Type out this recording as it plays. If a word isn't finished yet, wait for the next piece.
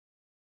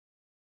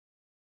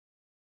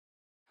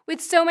With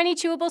so many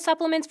chewable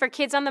supplements for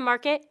kids on the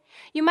market,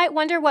 you might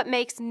wonder what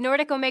makes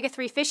Nordic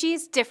Omega-3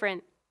 Fishies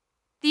different.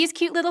 These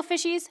cute little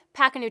fishies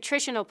pack a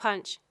nutritional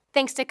punch.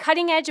 Thanks to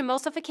cutting-edge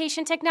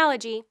emulsification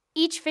technology,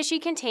 each fishy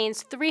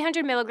contains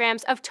 300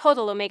 milligrams of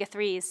total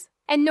omega-3s.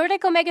 And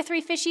Nordic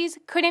Omega-3 Fishies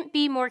couldn't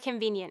be more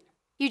convenient.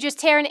 You just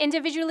tear an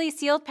individually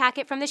sealed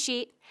packet from the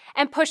sheet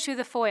and push through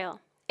the foil.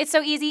 It's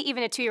so easy,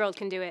 even a 2-year-old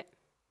can do it.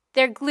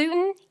 They're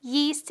gluten,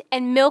 yeast,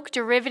 and milk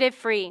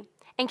derivative-free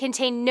and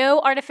contain no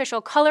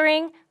artificial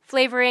coloring,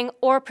 flavoring,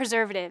 or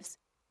preservatives.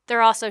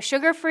 They're also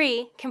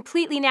sugar-free,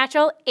 completely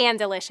natural, and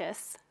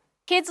delicious.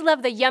 Kids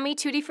love the yummy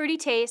tutti-frutti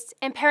taste,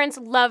 and parents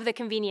love the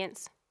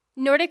convenience.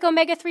 Nordic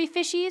Omega-3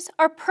 Fishies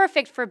are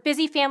perfect for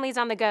busy families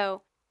on the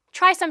go.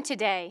 Try some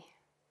today.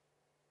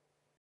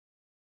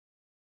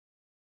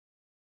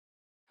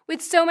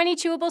 With so many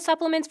chewable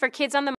supplements for kids on the